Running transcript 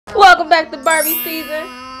Welcome back to Barbie season.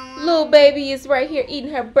 Little baby is right here eating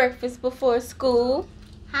her breakfast before school.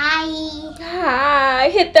 Hi. Hi.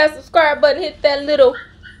 Hit that subscribe button. Hit that little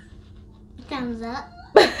thumbs up.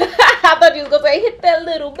 I thought you was going to say hit that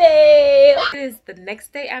little bell. It is the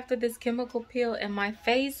next day after this chemical peel and my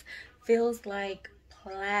face feels like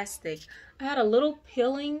plastic. I had a little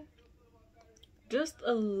peeling. Just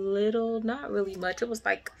a little. Not really much. It was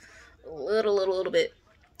like a little bit.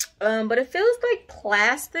 But it feels like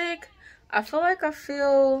plastic. I feel like it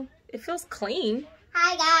feels clean.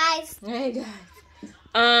 Hi guys. Hey guys.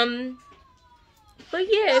 But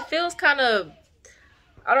yeah, it feels kind of,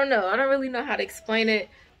 I don't know. I don't really know how to explain it.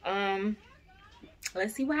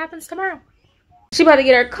 Let's see what happens tomorrow. She about to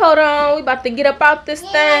get her coat on. We about to get up out this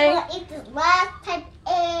thing. I'm gonna eat the last type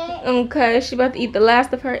egg. Okay, she about to eat the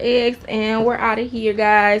last of her eggs and we're out of here,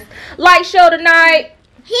 guys. Light show tonight.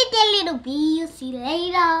 Hit that little bell. See you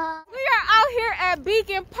later. We are out here at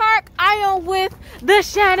Beacon Park. I am with the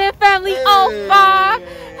Shannon family on 5.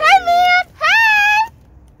 Hey, man. Hey.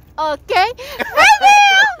 Okay. Hey,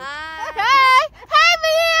 man. Hi. Hey,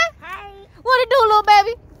 man. Hi. What it do, little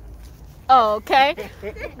baby? Okay.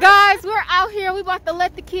 Guys, we're out here. We about to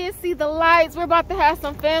let the kids see the lights. We're about to have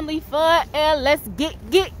some family fun. And let's get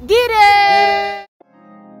it.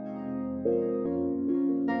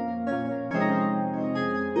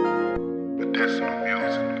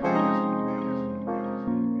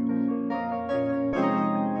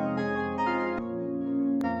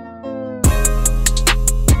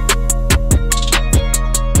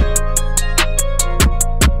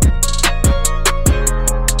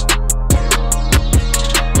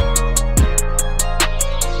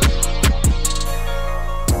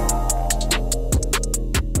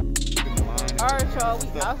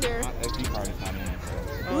 We out here.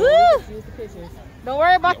 Woo! Don't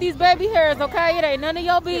worry about these baby hairs, okay? It ain't none of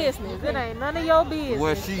your business. It ain't none of your business.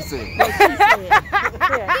 What she said.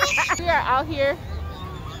 Yeah. We are out here.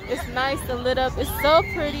 It's nice and lit up. It's so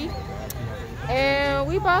pretty. And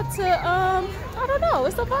we about to, I don't know.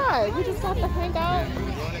 It's a vibe. We just about to hang out,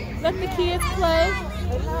 let the kids play.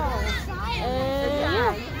 And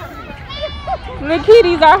yeah. The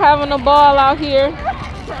kitties are having a ball out here.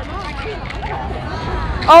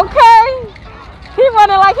 Okay, he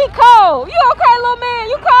running like he cold. You okay, little man?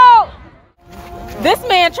 You cold? This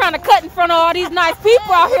man trying to cut in front of all these nice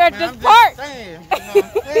people out here at this park.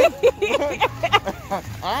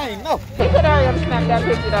 I ain't know. He could hurry up and snap that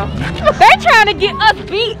picture though. They trying to get us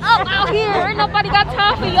beat up out here. Ain't nobody got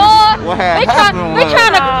time for y'all. What They happened?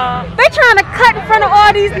 trying to cut in front of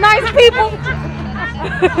all these nice people.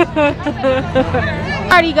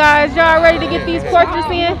 Alrighty guys, y'all ready to get these portraits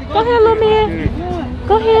in? Go ahead, little man.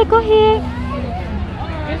 Go ahead.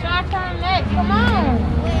 It's our turn next. Come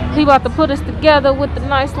on. He about to put us together with the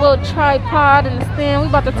nice little tripod and the stand. We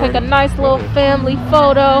about to take a nice little family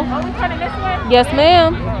photo. Are we turning this way? Yes,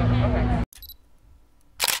 ma'am.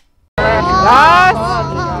 Guys.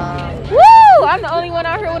 Woo! I'm the only one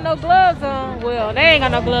out here with no gloves on. Well, they ain't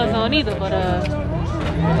got no gloves on either, but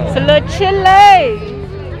it's a little chilly.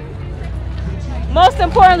 Most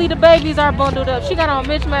importantly, the babies are bundled up. She got on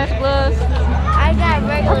mismatched gloves. I got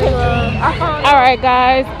regular gloves. Alright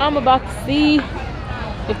guys, I'm about to see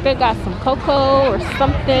if they got some cocoa or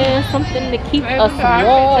something to keep us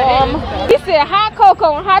warm. He said hot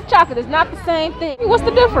cocoa and hot chocolate is not the same thing. What's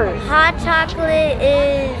the difference? Hot chocolate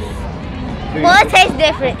is, well, it tastes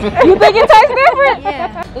different. You think it tastes different?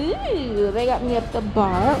 Yeah. Ooh, they got me at the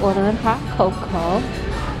bar ordering hot cocoa.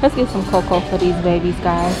 Let's get some cocoa for these babies,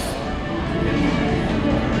 guys.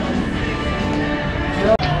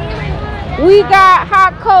 We got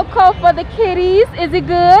hot cocoa for the kitties. Is it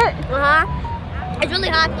good? It's really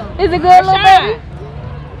hot though. Is it good, little baby?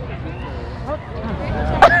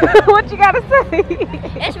 What you gotta say?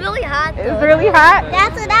 It's really hot though. It's really hot?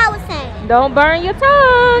 That's what I was saying. Don't burn your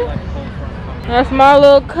tongue. That's my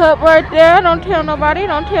little cup right there. Don't tell nobody.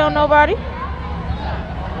 Don't tell nobody.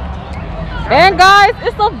 And guys,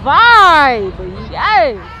 it's a vibe.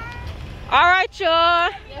 Yay. All right, y'all.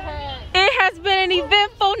 It has been an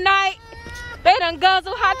eventful night. They done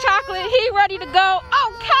guzzle hot chocolate. He ready to go.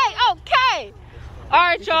 Okay. All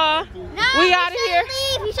right, y'all. No, we out of here.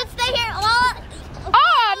 Leave. You should stay here. Oh,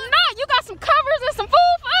 no. You got some covers and some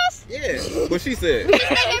food for us? Yeah, what she said. You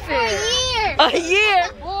should stay here for a year. A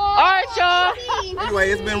year. All right, y'all.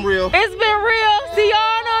 Anyway, it's been real. It's been real. See y'all.